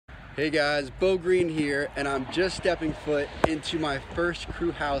Hey guys, Bo Green here, and I'm just stepping foot into my first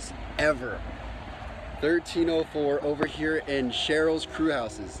crew house ever. 1304 over here in Cheryl's Crew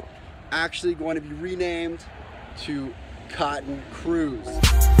Houses. Actually going to be renamed to Cotton Cruise.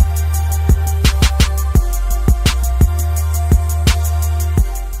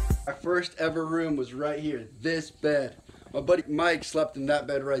 My first ever room was right here, this bed. My buddy Mike slept in that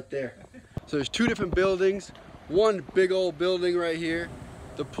bed right there. So there's two different buildings, one big old building right here.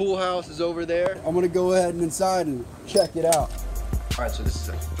 The pool house is over there. I'm gonna go ahead and inside and check it out. All right, so this is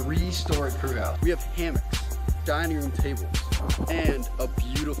a 3-story crew house. We have hammocks, dining room tables, and a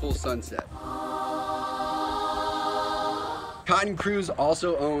beautiful sunset. Cotton Cruise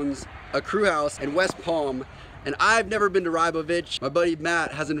also owns a crew house in West Palm, and I've never been to Rybovich. My buddy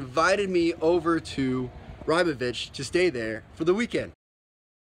Matt has invited me over to Rybovich to stay there for the weekend.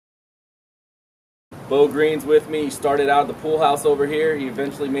 Bo Green's with me. He started out at the pool house over here. He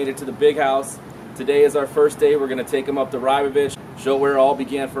eventually made it to the big house. Today is our first day. We're going to take him up to Rybovich, show where it all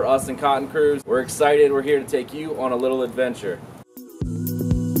began for us in Cotton Cruise. We're excited. We're here to take you on a little adventure.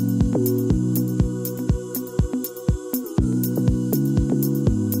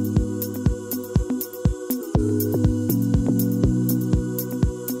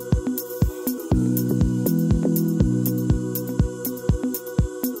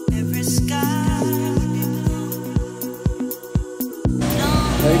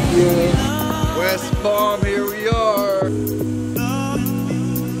 Thank you. West Palm, here we are.